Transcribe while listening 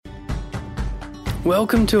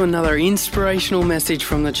Welcome to another inspirational message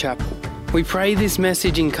from the chapel. We pray this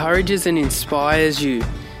message encourages and inspires you.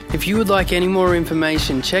 If you would like any more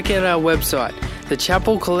information, check out our website,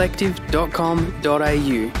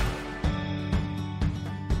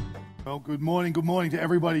 thechapelcollective.com.au. Well, good morning to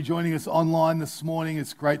everybody joining us online this morning.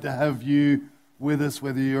 It's great to have you with us,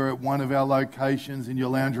 whether you're at one of our locations, in your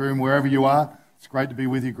lounge room, wherever you are. It's great to be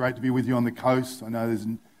with you, great to be with you on the coast. I know there's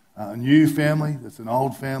a new family, there's an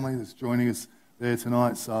old family that's joining us there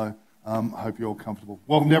tonight, so I hope you're all comfortable.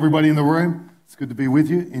 Welcome to everybody in the room. It's good to be with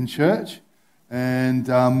you in church. And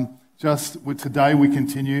today we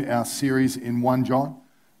continue our series in 1 John.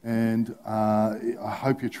 And I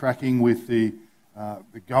hope you're tracking with the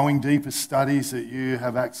Going Deeper studies that you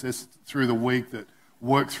have accessed through the week that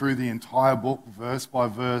work through the entire book, verse by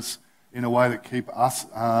verse, in a way that keep us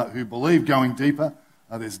who believe going deeper.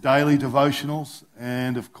 There's daily devotionals,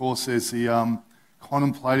 and of course there's the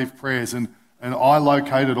contemplative prayers. And I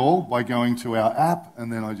locate it all by going to our app,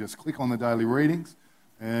 and then I just click on the daily readings,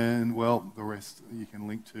 and, well, the rest you can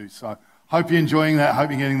link to. So hope you're enjoying that,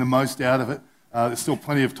 hope you're getting the most out of it. There's still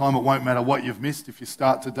plenty of time. It won't matter what you've missed if you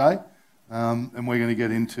start today, and we're going to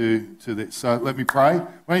get into this. So let me pray.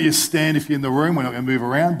 Why don't you stand if you're in the room? We're not going to move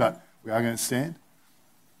around, but we are going to stand.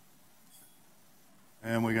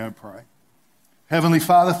 And we're going to pray. Heavenly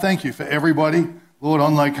Father, thank you for everybody, Lord,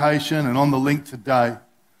 on location and on the link today.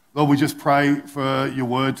 Lord, we just pray for your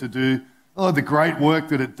word to do, Lord, the great work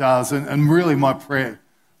that it does. And really my prayer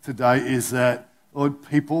today is that, Lord,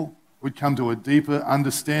 people would come to a deeper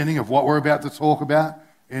understanding of what we're about to talk about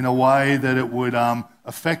in a way that it would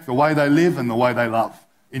affect the way they live and the way they love.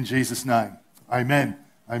 In Jesus' name, amen.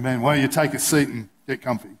 Amen. Why don't you take a seat and get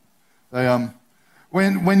comfy?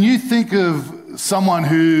 When you think of someone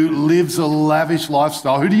who lives a lavish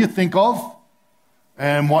lifestyle, who do you think of?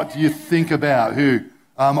 And what do you think about? Who?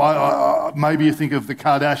 Maybe you think of the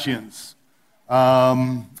Kardashians.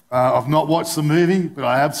 I've not watched the movie, but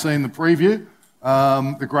I have seen the preview.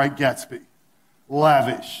 The Great Gatsby.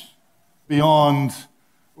 Lavish. Beyond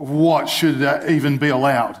what should even be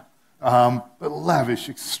allowed. But lavish,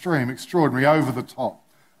 extreme, extraordinary, over the top.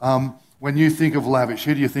 When you think of lavish,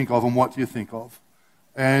 who do you think of and what do you think of?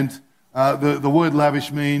 And the word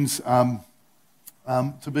lavish means to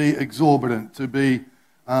be exorbitant, to be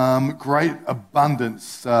great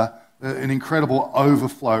abundance, an incredible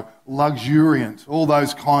overflow, luxuriant, all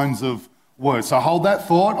those kinds of words. So hold that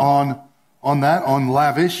thought on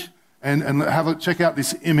lavish, and check out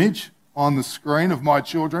this image on the screen of my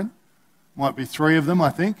children. Might be 3 of them,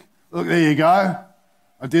 I think. Look, there you go.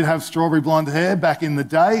 I did have strawberry blonde hair back in the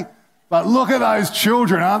day, but look at those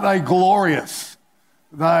children, aren't they glorious?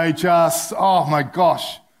 They just, oh my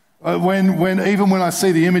gosh. Even when I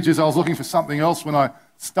see the images, I was looking for something else when I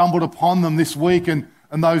stumbled upon them this week, and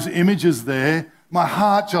those images there, my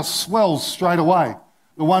heart just swells straight away.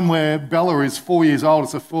 The one where Bella is 4 years old,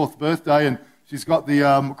 it's her 4th birthday, and she's got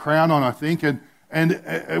the crown on, I think, and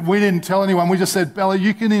we didn't tell anyone. We just said, Bella,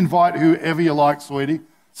 you can invite whoever you like, sweetie.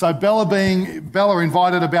 So Bella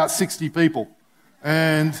invited about 60 people,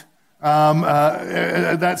 and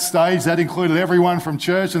at that stage, that included everyone from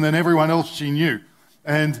church and then everyone else she knew.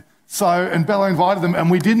 And Bella invited them, and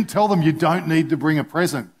we didn't tell them you don't need to bring a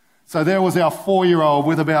present. So there was our 4-year-old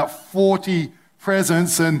with about 40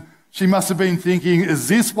 presents, and she must have been thinking, is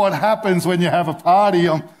this what happens when you have a party?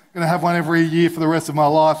 I'm going to have one every year for the rest of my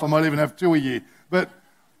life. I might even have 2 a year. But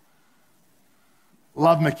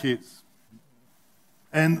love my kids.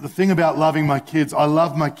 And the thing about loving my kids, I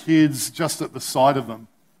love my kids just at the sight of them.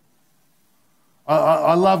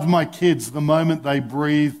 I loved my kids the moment they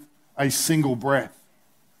breathed a single breath.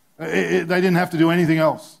 They didn't have to do anything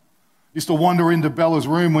else. Used to wander into Bella's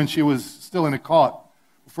room when she was still in a cot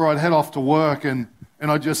before I'd head off to work, and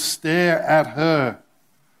I'd just stare at her,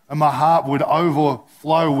 and my heart would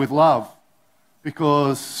overflow with love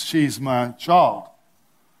because she's my child.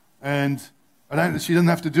 And she doesn't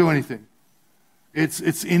have to do anything.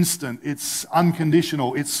 It's instant, it's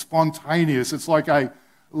unconditional, it's spontaneous. It's like a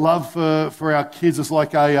love for our kids. It's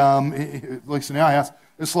like at least in our house,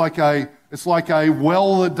 it's like a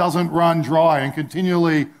well that doesn't run dry and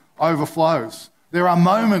continually overflows. There are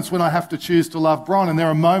moments when I have to choose to love Bron, and there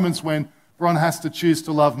are moments when Bron has to choose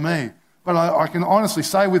to love me. But I can honestly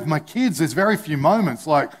say with my kids, there's very few moments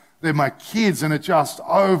like they're my kids and it just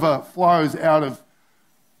overflows out of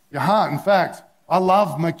your heart. In fact, I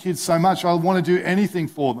love my kids so much, I want to do anything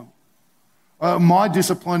for them. My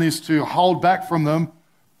discipline is to hold back from them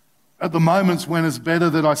at the moments when it's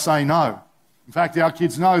better that I say no. In fact, our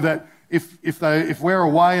kids know that if we're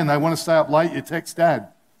away and they want to stay up late, you text Dad.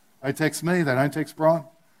 They text me, they don't text Brian.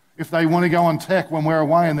 If they want to go on tech when we're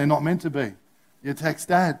away and they're not meant to be, You text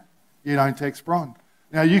Dad. You don't text Bron.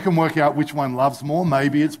 Now, you can work out which one loves more.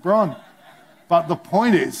 Maybe it's Bron. But the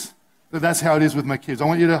point is that that's how it is with my kids. I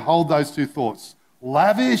want you to hold those two thoughts.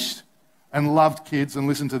 Lavished and loved kids. And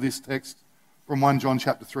listen to this text from 1 John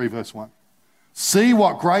chapter 3, verse 1. See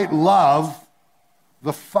what great love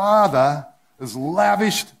the Father has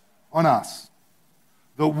lavished on us,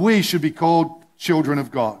 that we should be called children of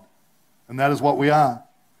God. And that is what we are.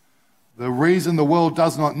 The reason the world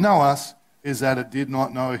does not know us is that it did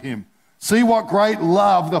not know him. See what great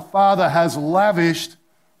love the Father has lavished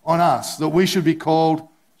on us, that we should be called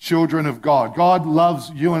children of God. God loves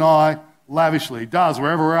you and I lavishly. He does,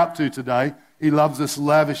 wherever we're up to today, he loves us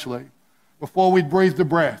lavishly. Before we'd breathed a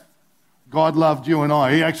breath, God loved you and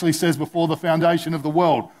I. He actually says before the foundation of the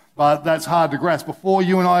world, but that's hard to grasp. Before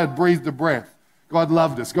you and I had breathed a breath, God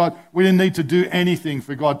loved us. We didn't need to do anything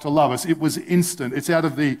for God to love us. It was instant. It's out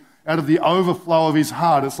of the overflow of his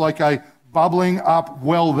heart. It's like a bubbling up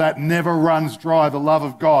well that never runs dry, the love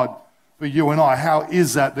of God for you and I. How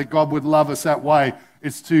is that God would love us that way?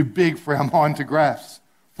 It's too big for our mind to grasp.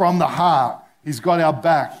 From the heart, he's got our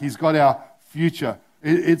back. He's got our future.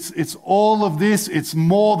 It's all of this. It's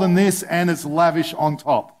more than this, and it's lavish on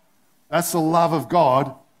top. That's the love of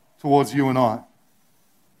God towards you and I.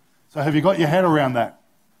 So have you got your head around that?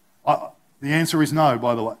 The answer is no,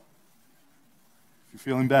 by the way. If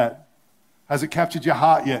you're feeling bad. Has it captured your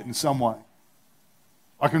heart yet in some way?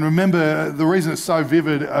 I can remember the reason it's so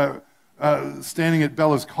vivid, standing at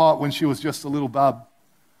Bella's cot when she was just a little bub,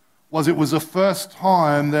 was it was the first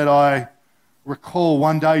time that I recall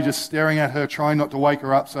one day just staring at her, trying not to wake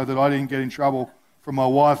her up so that I didn't get in trouble from my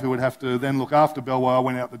wife, who would have to then look after Belle while I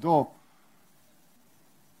went out the door.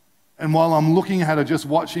 And while I'm looking at her, just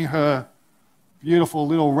watching her beautiful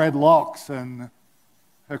little red locks and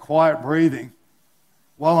her quiet breathing,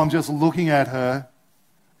 while I'm just looking at her,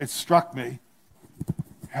 it struck me,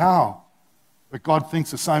 how? That God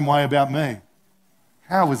thinks the same way about me.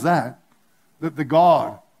 How is that? That the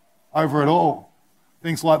God over it all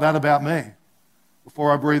thinks like that about me.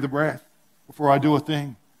 Before I breathe a breath, before I do a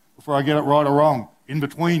thing, before I get it right or wrong, in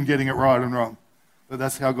between getting it right and wrong. But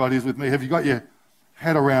that's how God is with me. Have you got your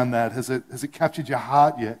head around that? Has it captured your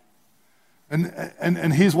heart yet?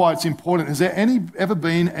 And here's why it's important. Has there ever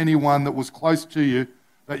been anyone that was close to you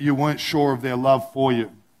that you weren't sure of their love for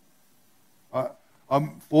you?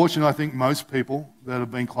 I'm fortunate. I think most people that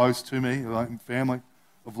have been close to me, like family,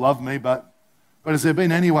 have loved me, but has there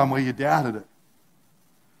been anyone where you doubted it?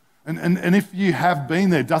 And if you have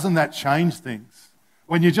been there, doesn't that change things?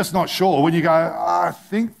 When you're just not sure, when you go, I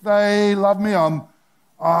think they love me, I'm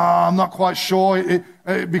not quite sure.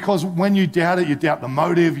 Because when you doubt it, you doubt the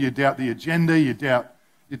motive, you doubt the agenda, you doubt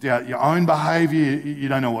your own behavior, you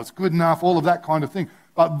don't know what's good enough, all of that kind of thing.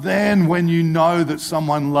 But then when you know that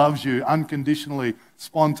someone loves you unconditionally,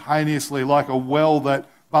 spontaneously, like a well that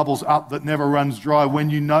bubbles up that never runs dry, when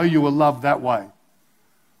you know you are loved that way.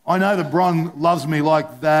 I know that Bron loves me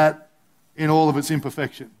like that in all of its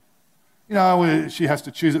imperfection. You know, she has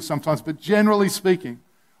to choose it sometimes, but generally speaking,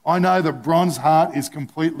 I know that Bron's heart is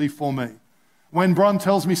completely for me. When Bron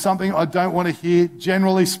tells me something I don't want to hear,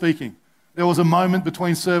 generally speaking, there was a moment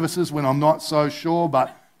between services when I'm not so sure,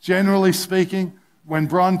 but generally speaking, when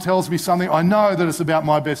Bron tells me something, I know that it's about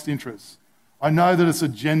my best interests. I know that it's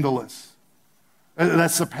agendaless.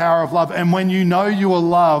 That's the power of love. And when you know you are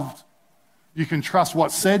loved, you can trust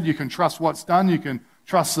what's said, you can trust what's done, you can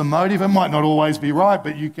trust the motive. It might not always be right,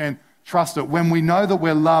 but you can trust it. When we know that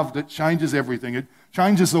we're loved, it changes everything. It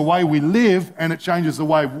changes the way we live, and it changes the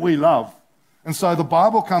way we love. And so the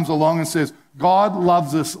Bible comes along and says, God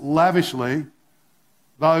loves us lavishly,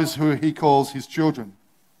 those who he calls his children.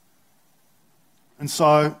 And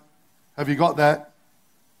so, have you got that?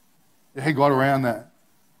 Your head got around that?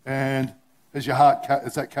 And has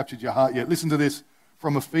that captured your heart yet? Listen to this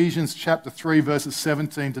from Ephesians chapter 3, verses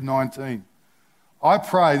 17 to 19. I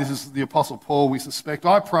pray, this is the Apostle Paul, we suspect,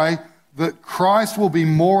 I pray that Christ will be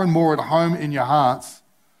more and more at home in your hearts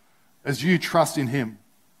as you trust in him.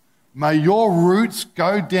 May your roots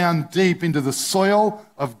go down deep into the soil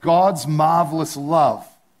of God's marvelous love.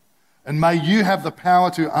 And may you have the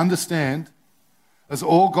power to understand, as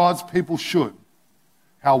all God's people should,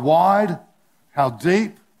 how wide, how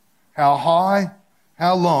deep, how high,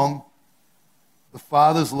 how long the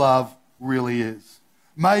Father's love really is.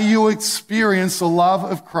 May you experience the love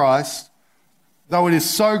of Christ, though it is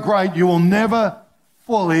so great you will never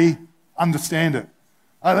fully understand it.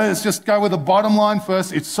 Let's just go with the bottom line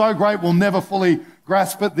first. It's so great we'll never fully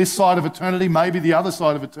grasp it this side of eternity, maybe the other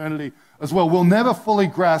side of eternity as well. We'll never fully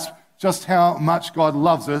grasp just how much God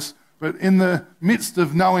loves us, but in the midst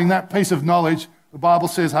of knowing that piece of knowledge, the Bible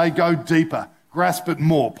says, hey, go deeper. grasp it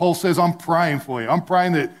more. Paul says, I'm praying for you. I'm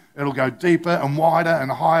praying that it'll go deeper and wider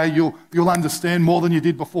and higher. You'll understand more than you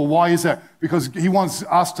did before. Why is that? Because he wants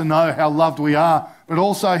us to know how loved we are, but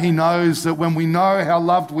also he knows that when we know how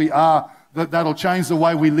loved we are, that'll change the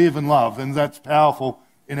way we live and love, and that's powerful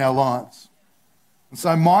in our lives. And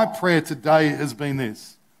so my prayer today has been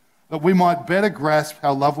this, that we might better grasp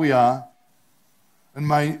how loved we are, and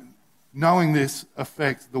may knowing this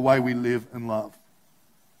affect the way we live and love.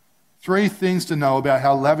 3 things to know about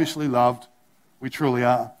how lavishly loved we truly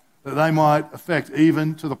are, that they might affect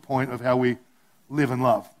even to the point of how we live and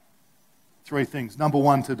love. 3 things. Number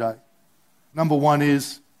 1 today. Number 1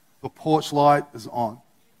 is the porch light is on.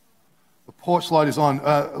 The porch light is on.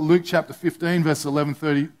 Luke chapter 15, verse 11,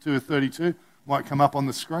 32 to 32 might come up on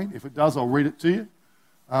the screen. If it does, I'll read it to you.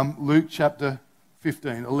 Luke chapter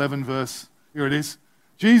 15, 11 verse, here it is.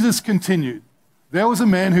 Jesus continued, there was a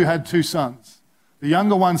man who had 2 sons. The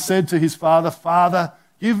younger one said to his father, Father,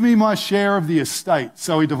 give me my share of the estate.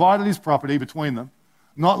 So he divided his property between them.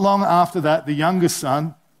 Not long after that, the younger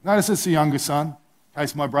son, notice it's the younger son, in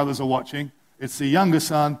case my brothers are watching, it's the younger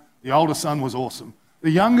son. The older son was awesome.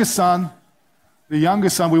 The younger son,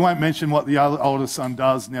 we won't mention what the older son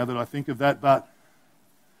does now that I think of that, but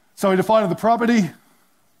so he divided the property,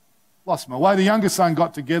 lost my way. The younger son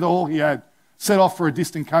got together all he had, set off for a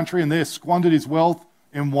distant country, and there squandered his wealth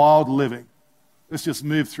in wild living. Let's just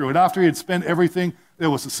move through it. After he had spent everything, there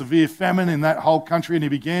was a severe famine in that whole country, and he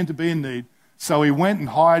began to be in need. So he went and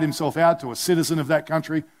hired himself out to a citizen of that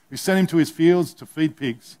country, who sent him to his fields to feed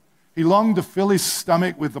pigs. He longed to fill his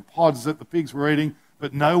stomach with the pods that the pigs were eating,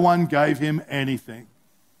 but no one gave him anything.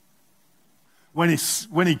 When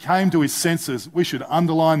he came to his senses, we should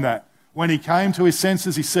underline that. When he came to his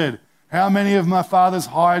senses, he said, how many of my father's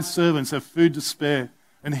hired servants have food to spare?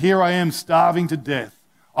 And here I am starving to death.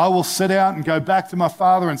 I will set out and go back to my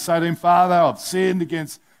father and say to him, Father, I've sinned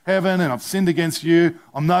against heaven and I've sinned against you.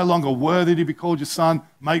 I'm no longer worthy to be called your son.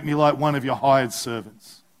 Make me like one of your hired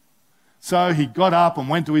servants. So he got up and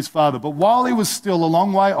went to his father. But while he was still a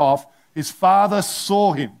long way off, his father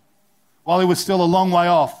saw him. While he was still a long way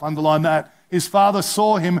off, underline that, his father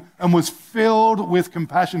saw him and was filled with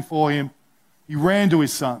compassion for him. He ran to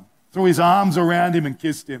his son, threw his arms around him and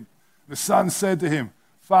kissed him. The son said to him,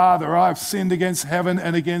 Father, I have sinned against heaven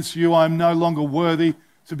and against you. I am no longer worthy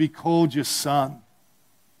to be called your son.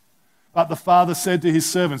 But the father said to his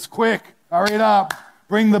servants, quick, hurry it up.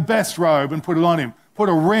 Bring the best robe and put it on him. Put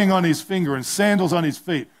a ring on his finger and sandals on his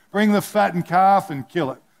feet. Bring the fattened calf and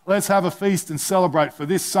kill it. Let's have a feast and celebrate. For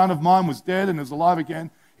this son of mine was dead and is alive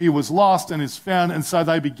again. He was lost and is found. And so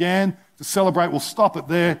they began to celebrate. We'll stop it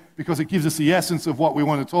there because it gives us the essence of what we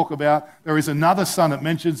want to talk about. There is another son it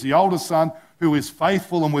mentions, the older son, who is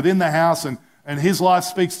faithful and within the house, and his life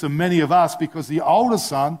speaks to many of us because the older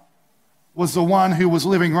son was the one who was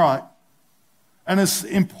living right. And it's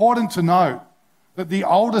important to note that the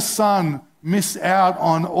older son missed out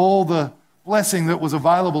on all the blessing that was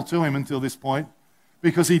available to him until this point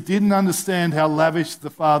because he didn't understand how lavish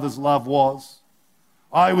the father's love was.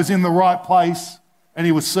 I was in the right place and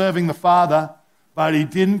he was serving the father, but he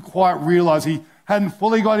didn't quite realize, he hadn't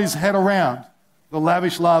fully got his head around the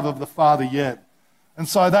lavish love of the father yet. And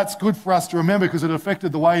so that's good for us to remember because it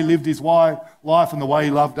affected the way he lived his life and the way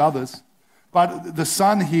he loved others. But the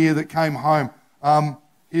son here that came home,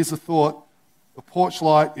 here's the thought, the porch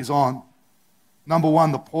light is on. Number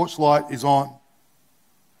 1, the porch light is on.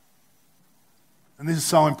 And this is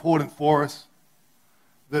so important for us,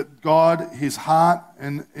 that God, his heart,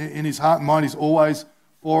 and in his heart and mind, is always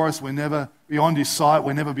for us. We're never beyond his sight.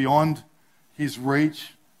 We're never beyond his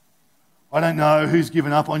reach. I don't know who's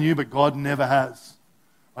given up on you, but God never has.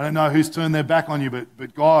 I don't know who's turned their back on you,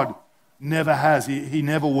 but God never has. He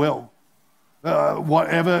never will.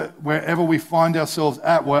 Wherever we find ourselves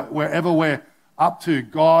at, wherever we're up to,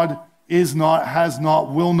 God is not, has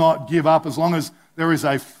not, will not give up. As long as there is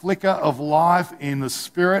a flicker of life in the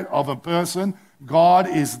spirit of a person, God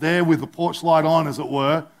is there with the porch light on, as it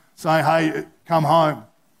were, saying, hey, come home.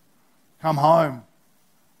 Come home.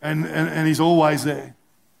 And he's always there.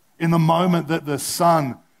 In the moment that the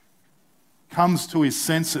son comes to his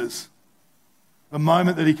senses, the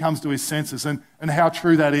moment that he comes to his senses, and how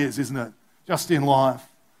true that is, isn't it? Just in life,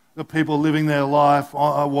 the people living their life,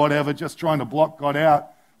 or whatever, just trying to block God out.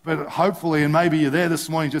 But hopefully, and maybe you're there this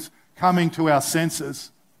morning, just coming to our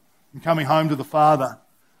senses and coming home to the Father.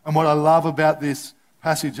 And what I love about this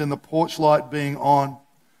passage and the porch light being on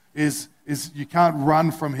is you can't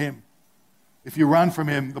run from him. If you run from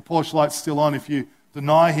him, the porch light's still on. If you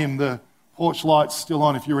deny him, the porch light's still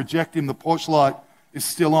on. If you reject him, the porch light is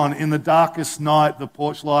still on. In the darkest night, the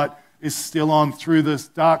porch light is still on through this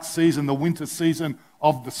dark season, the winter season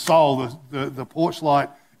of the soul. The porch light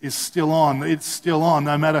is still on. It's still on.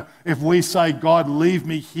 No matter if we say, God, leave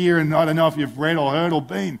me here, and I don't know if you've read or heard or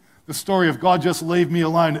been the story of God, just leave me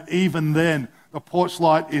alone. Even then, the porch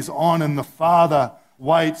light is on, and the father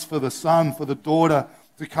waits for the son, for the daughter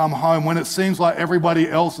to come home. When it seems like everybody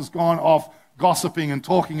else has gone off gossiping and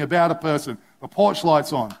talking about a person, the porch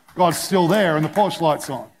light's on. God's still there, and the porch light's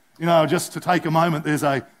on. You know, just to take a moment, there's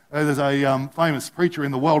a famous preacher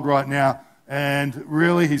in the world right now, and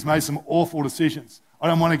really he's made some awful decisions. I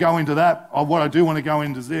don't want to go into that. What I do want to go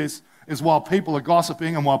into this is while people are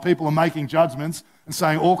gossiping and while people are making judgments and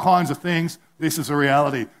saying all kinds of things, this is a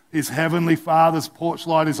reality. His heavenly Father's porch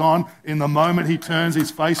light is on. In the moment he turns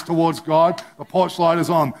his face towards God, the porch light is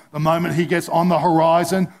on. The moment he gets on the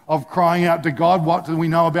horizon of crying out to God, what do we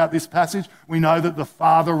know about this passage? We know that the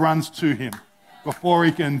Father runs to him before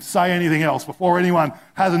he can say anything else, before anyone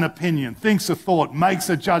has an opinion, thinks a thought, makes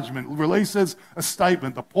a judgment, releases a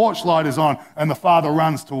statement. The porch light is on, and the Father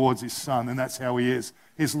runs towards his Son, and that's how he is.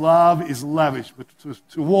 His love is lavish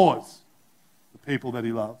towards the people that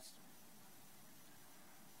he loves.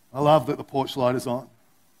 I love that the porch light is on.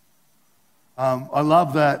 I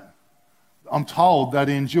love that I'm told that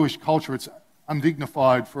in Jewish culture it's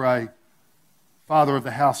undignified for a father of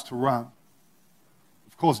the house to run.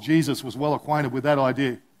 Of course, Jesus was well acquainted with that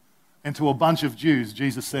idea. And to a bunch of Jews,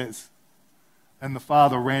 Jesus says, and the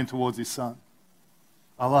father ran towards his son.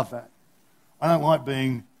 I love that. I don't like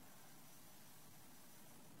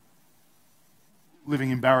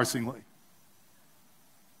living embarrassingly.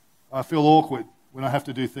 I feel awkward when I have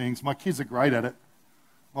to do things. My kids are great at it.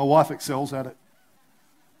 My wife excels at it.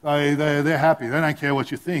 They're happy. They don't care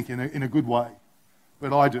what you think in a good way.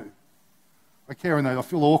 But I do. I care in those. I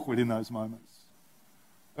feel awkward in those moments.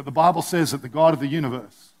 But the Bible says that the God of the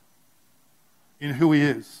universe, in who he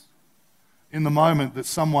is, in the moment that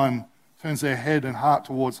someone turns their head and heart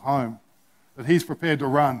towards home, that he's prepared to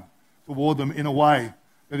run toward them in a way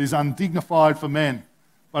that is undignified for men,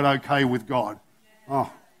 but okay with God.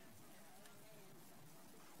 Oh,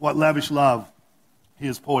 what lavish love he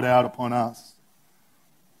has poured out upon us.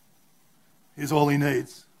 Here's all he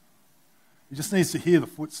needs. He just needs to hear the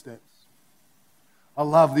footsteps. I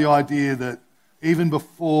love the idea that even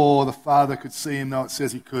before the Father could see him, though it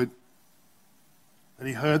says he could, that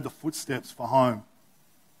he heard the footsteps for home.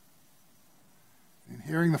 And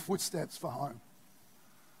hearing the footsteps for home,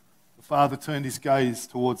 the Father turned his gaze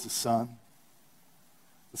towards the Son.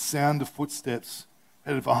 The sound of footsteps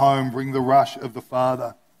headed for home bring the rush of the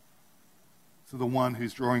Father to the one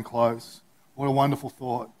who's drawing close. What a wonderful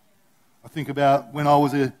thought. I think about when I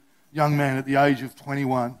was a young man at the age of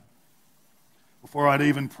 21, before I'd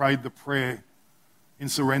even prayed the prayer in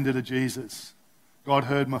surrender to Jesus. God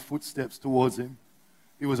heard my footsteps towards him.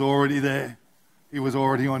 He was already there. He was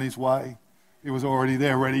already on his way. He was already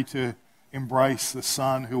there, ready to embrace the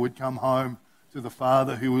Son who would come home to the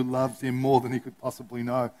Father who loved him more than he could possibly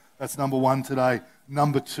know. That's number one today.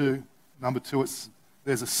 Number two,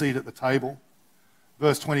 there's a seat at the table.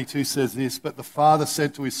 Verse 22 says this, but the Father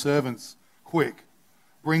said to his servants, quick,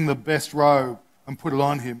 bring the best robe and put it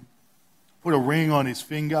on him. Put a ring on his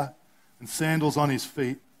finger and sandals on his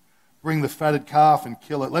feet. Bring the fatted calf and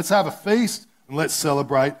kill it. Let's have a feast and let's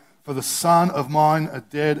celebrate. For the son of mine are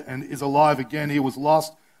dead and is alive again. He was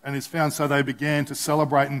lost and is found. So they began to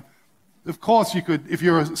celebrate. And of course, you could, if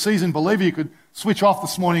you're a seasoned believer, you could switch off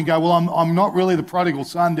this morning and go, well, I'm not really the prodigal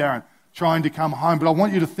son, Darren, trying to come home. But I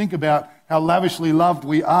want you to think about how lavishly loved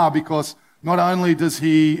we are, because not only does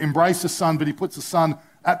he embrace the son, but he puts the son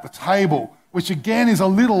at the table, which again is a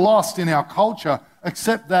little lost in our culture,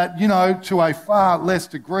 except that, you know, to a far less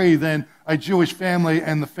degree than a Jewish family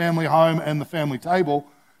and the family home and the family table.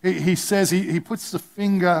 He says he puts the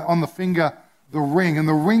finger on the finger, the ring, and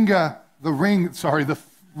the ring.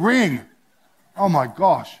 Oh my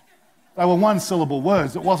gosh. They were one-syllable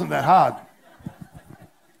words. It wasn't that hard.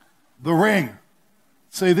 The ring.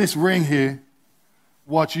 See, this ring here,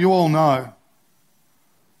 what you all know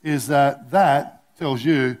is that tells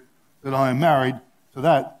you that I am married to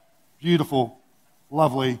that beautiful,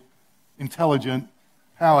 lovely, intelligent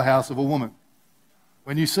powerhouse of a woman.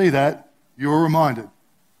 When you see that, you're reminded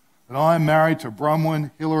that I am married to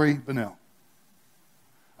Bronwyn Hilary Bonnell.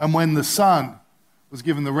 And when the son was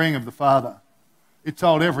given the ring of the father, it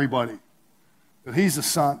told everybody that he's the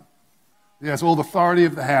son. He has all the authority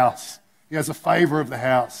of the house. He has the favor of the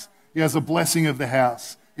house. He has the blessing of the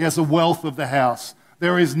house. He has the wealth of the house.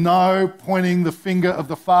 There is no pointing the finger of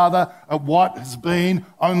the Father at what has been,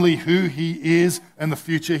 only who he is and the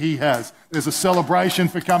future he has. There's a celebration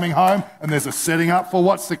for coming home, and there's a setting up for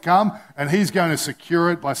what's to come, and he's going to secure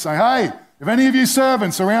it by saying, hey, if any of you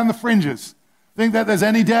servants around the fringes think that there's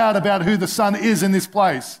any doubt about who the Son is in this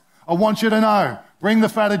place, I want you to know, bring the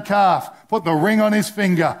fatted calf, put the ring on his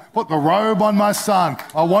finger, put the robe on my son.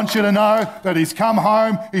 I want you to know that he's come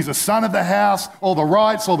home, he's a son of the house, all the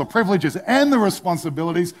rights, all the privileges and the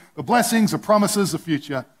responsibilities, the blessings, the promises, the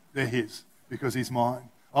future, they're his because he's mine.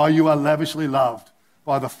 Oh, you are lavishly loved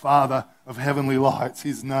by the Father of heavenly lights.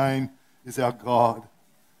 His name is our God.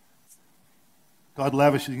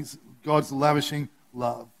 God's lavishing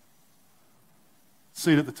love.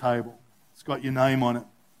 Seat at the table. It's got your name on it.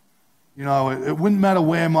 You know, it wouldn't matter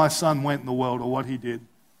where my son went in the world or what he did.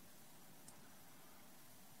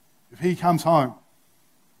 If he comes home,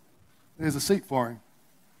 there's a seat for him.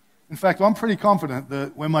 In fact, I'm pretty confident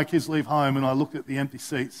that when my kids leave home and I look at the empty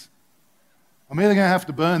seats, I'm either going to have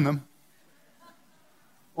to burn them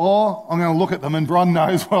or I'm going to look at them and Bron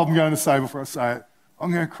knows what I'm going to say before I say it.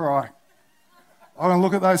 I'm going to cry. I'm going to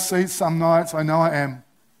look at those seats some nights, I know I am.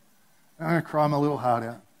 I'm going to cry my little heart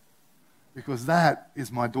out. Because that is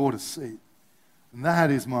my daughter's seat. And that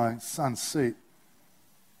is my son's seat.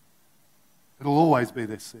 It'll always be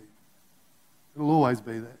their seat. It'll always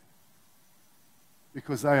be there.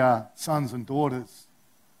 Because they are sons and daughters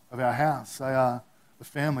of our house. They are the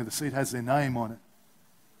family. The seat has their name on it.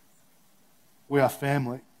 We are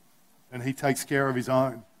family. And he takes care of his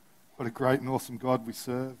own. What a great and awesome God we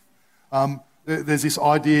serve. There's this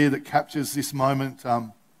idea that captures this moment.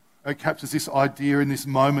 It captures this idea in this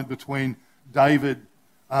moment between David,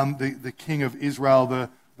 the king of Israel,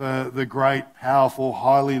 the great, powerful,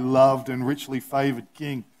 highly loved and richly favoured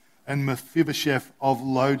king, and Mephibosheth of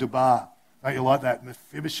Lodabar. Don't you like that?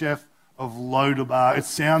 Mephibosheth of Lodabar. It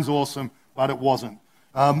sounds awesome, but it wasn't.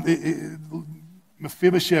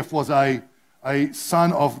 Mephibosheth was a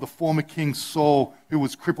son of the former king Saul, who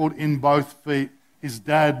was crippled in both feet. His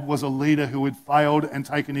dad was a leader who had failed and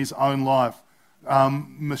taken his own life.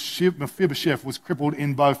 Mephibosheth was crippled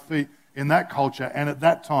in both feet in that culture, and at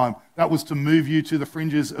that time, that was to move you to the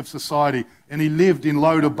fringes of society. And he lived in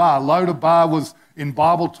Lodabar. Lodabar was, in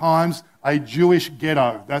Bible times, a Jewish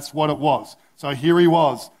ghetto. That's what it was. So here he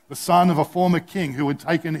was, the son of a former king who had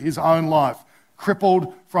taken his own life,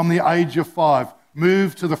 crippled from the age of 5,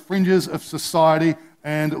 moved to the fringes of society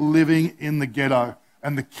and living in the ghetto.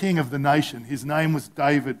 And the king of the nation, his name was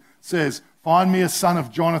David, says, find me a son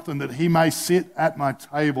of Jonathan that he may sit at my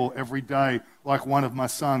table every day like one of my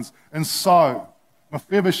sons. And so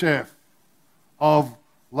Mephibosheth of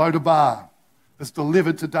Lodabar is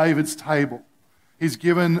delivered to David's table. He's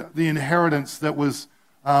given the inheritance that was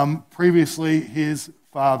previously his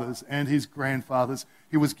father's and his grandfather's.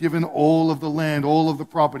 He was given all of the land, all of the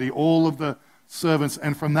property, all of the servants.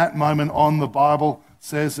 And from that moment on, the Bible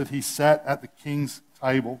says that he sat at the king's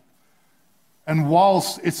table. And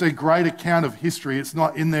whilst it's a great account of history, it's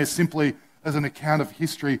not in there simply as an account of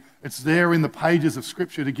history. It's there in the pages of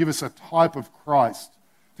Scripture to give us a type of Christ,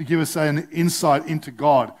 to give us an insight into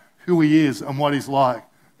God, who he is and what he's like.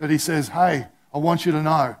 That he says, hey, I want you to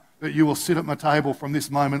know that you will sit at my table from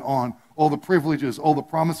this moment on. All the privileges, all the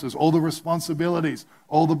promises, all the responsibilities,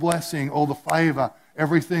 all the blessing, all the favor,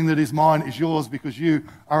 everything that is mine is yours because you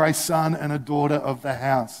are a son and a daughter of the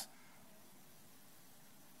house.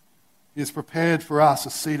 He has prepared for us a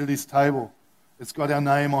seat at his table. It's got our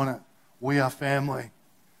name on it. We are family.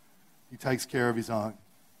 He takes care of his own.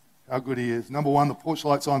 How good he is. Number 1, the porch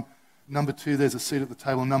light's on. Number 2, there's a seat at the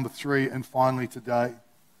table. Number 3, and finally today,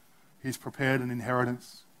 he's prepared an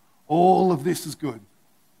inheritance. All of this is good,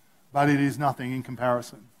 but it is nothing in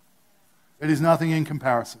comparison. It is nothing in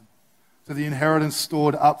comparison to the inheritance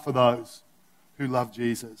stored up for those who love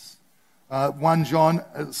Jesus. 1 John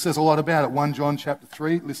says a lot about it. 1 John chapter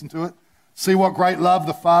 3, listen to it. See what great love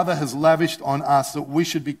the Father has lavished on us that we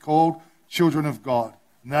should be called children of God.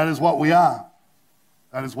 And that is what we are.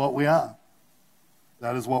 That is what we are.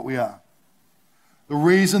 That is what we are. The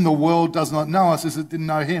reason the world does not know us is it didn't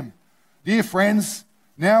know him. Dear friends,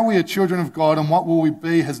 now we are children of God, and what will we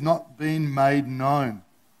be has not been made known.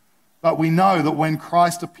 But we know that when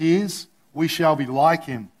Christ appears, we shall be like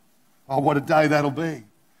him. Oh, what a day that'll be.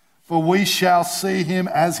 For we shall see him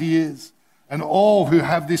as he is, and all who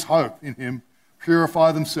have this hope in him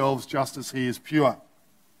purify themselves just as he is pure.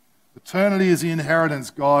 Eternity is the inheritance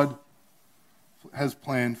God has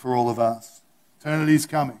planned for all of us. Eternity is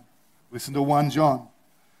coming. Listen to 1 John.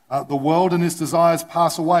 The world and its desires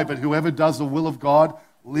pass away, but whoever does the will of God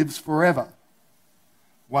lives forever.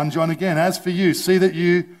 1 John again. As for you, see that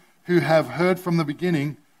you who have heard from the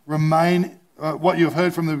beginning what you have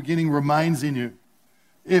heard from the beginning remains in you.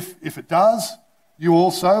 If it does, you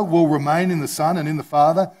also will remain in the Son and in the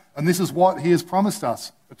Father, and this is what he has promised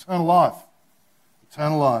us, eternal life.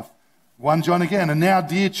 Eternal life. 1 John again, and now,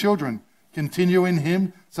 dear children, continue in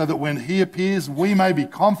him, so that when he appears, we may be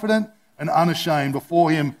confident and unashamed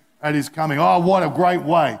before him at his coming. Oh, what a great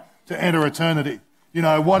way to enter eternity. You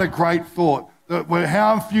know, what a great thought.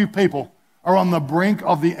 How few people are on the brink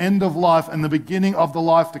of the end of life and the beginning of the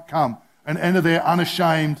life to come and enter there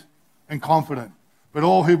unashamed and confident. But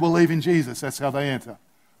all who believe in Jesus, that's how they enter.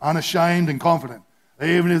 Unashamed and confident.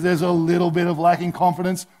 Even if there's a little bit of lacking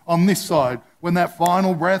confidence on this side, when that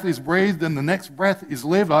final breath is breathed and the next breath is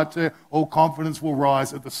lived, I tell you, all confidence will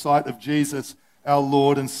rise at the sight of Jesus, our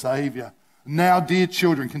Lord and Saviour. Now, dear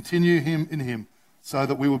children, continue in him, so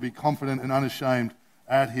that we will be confident and unashamed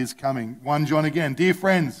at his coming. 1 John again, dear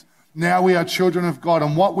friends, now we are children of God,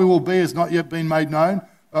 and what we will be has not yet been made known,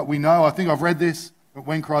 but we know, I think I've read this, but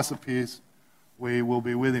when Christ appears, we will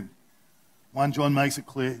be with him. 1 John makes it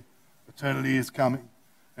clear, eternity is coming,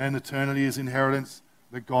 and eternity is inheritance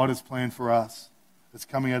that God has planned for us. It's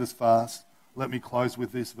coming at us fast. Let me close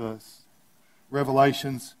with this verse.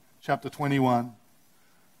 Revelations chapter 21.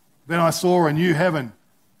 Then I saw a new heaven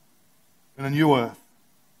and a new earth.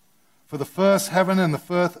 For the first heaven and the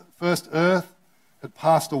first earth had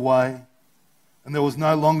passed away, and there was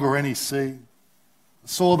no longer any sea. I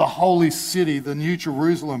saw the holy city, the new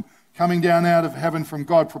Jerusalem, coming down out of heaven from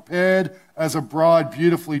God, prepared as a bride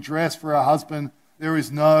beautifully dressed for her husband. There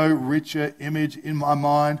is no richer image in my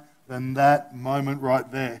mind than that moment right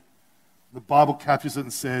there. The Bible captures it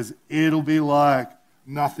and says, it'll be like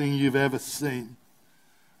nothing you've ever seen.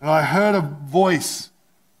 And I heard a voice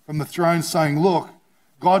from the throne saying, look,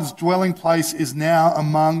 God's dwelling place is now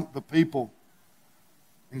among the people.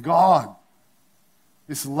 And God,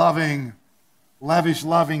 this loving, lavish,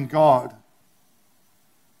 loving God,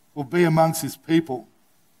 will be amongst his people,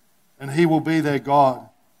 and he will be their God.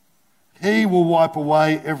 He will wipe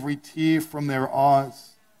away every tear from their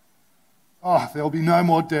eyes. Oh, there'll be no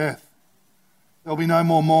more death. There'll be no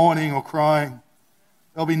more mourning or crying.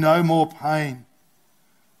 There'll be no more pain.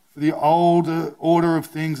 For the old order of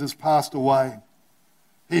things has passed away.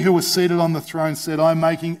 He who was seated on the throne said, I'm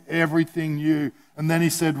making everything new. And then he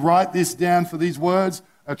said, write this down, for these words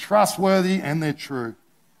are trustworthy and they're true.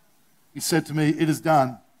 He said to me, it is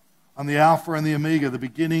done. I'm the Alpha and the Omega, the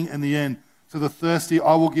beginning and the end. To the thirsty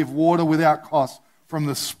I will give water without cost from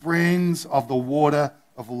the springs of the water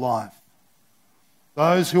of life.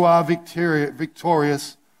 Those who are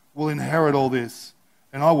victorious will inherit all this,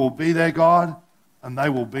 and I will be their God, and they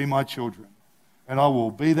will be my children. And I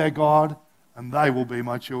will be their God, and they will be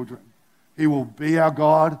my children. He will be our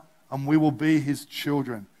God, and we will be his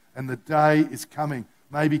children. And the day is coming,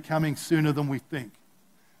 maybe coming sooner than we think.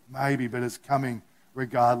 Maybe, but it's coming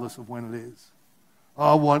regardless of when it is.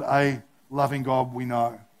 Oh, what a loving God we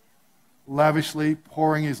know. Lavishly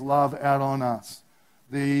pouring his love out on us.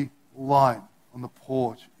 The light on the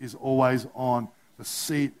porch is always on. The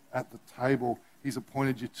seat at the table he's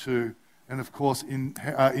appointed you to. And of course, in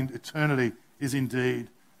eternity is indeed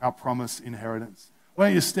our promised inheritance. Why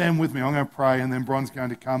don't you stand with me? I'm going to pray, and then Bron's going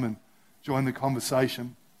to come and join the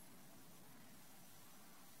conversation.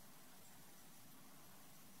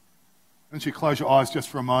 Why don't you close your eyes just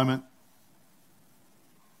for a moment?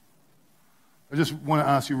 I just want to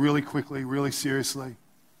ask you really quickly, really seriously.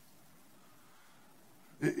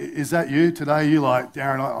 Is that you today? You like,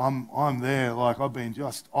 Darren, I'm there. Like, I've been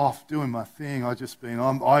just off doing my thing.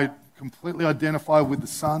 I completely identify with the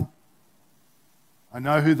Son. I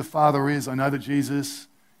know who the Father is. I know that Jesus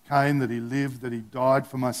came, that he lived, that he died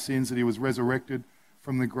for my sins, that he was resurrected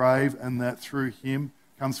from the grave, and that through him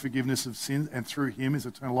comes forgiveness of sins, and through him is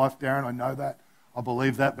eternal life. Darren, I know that. I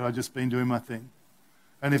believe that, but I've just been doing my thing.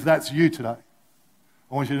 And if that's you today,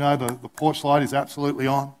 I want you to know the porch light is absolutely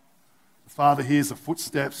on. The Father hears the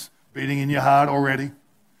footsteps beating in your heart already.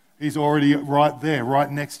 He's already right there, right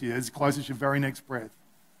next to you, as close as your very next breath.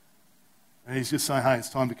 And he's just saying, hey, it's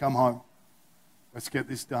time to come home. Let's get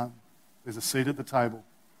this done. There's a seat at the table.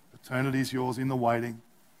 Eternity is yours in the waiting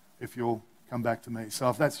if you'll come back to me. So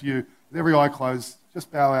if that's you, with every eye closed,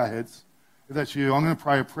 just bow our heads. If that's you, I'm going to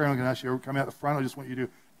pray a prayer. I'm going to ask you to come out the front. I just want you to,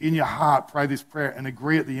 in your heart, pray this prayer and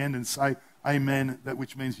agree at the end and say amen,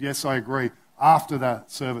 which means yes, I agree. After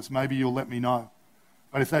that service, maybe you'll let me know.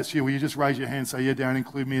 But if that's you, will you just raise your hand and say, yeah, Darren,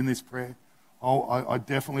 include me in this prayer. I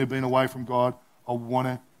definitely have been away from God. I want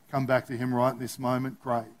to come back to him right in this moment.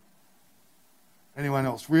 Great. Anyone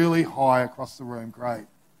else? Really high across the room. Great.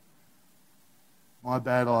 My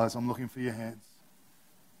bad eyes. I'm looking for your hands.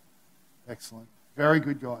 Excellent. Very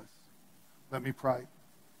good, guys. Let me pray.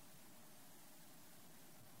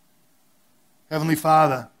 Heavenly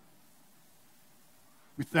Father,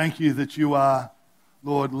 we thank you that you are,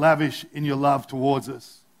 Lord, lavish in your love towards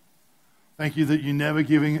us. Thank you that you never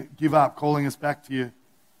give up calling us back to you.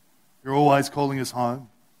 You're always calling us home.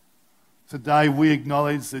 Today we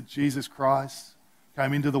acknowledge that Jesus Christ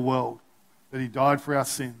came into the world, that he died for our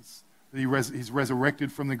sins, that he's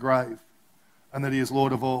resurrected from the grave, and that he is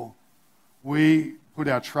Lord of all. We put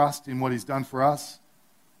our trust in what he's done for us,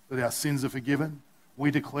 that our sins are forgiven. We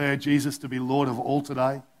declare Jesus to be Lord of all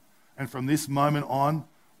today. And from this moment on,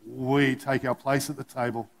 we take our place at the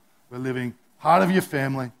table. We're living part of your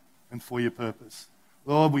family and for your purpose.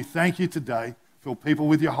 Lord, we thank you today. Fill people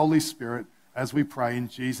with your Holy Spirit as we pray in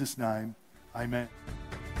Jesus' name. Amen.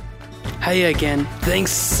 Hey again,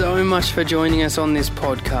 thanks so much for joining us on this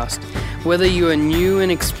podcast. Whether you are new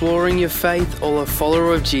and exploring your faith or a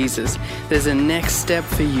follower of Jesus, there's a next step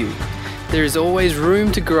for you. There is always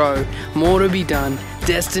room to grow, more to be done,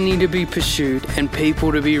 destiny to be pursued, and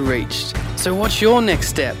people to be reached. So what's your next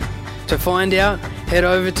step? To find out, head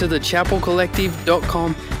over to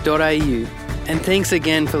thechapelcollective.com.au. And thanks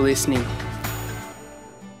again for listening.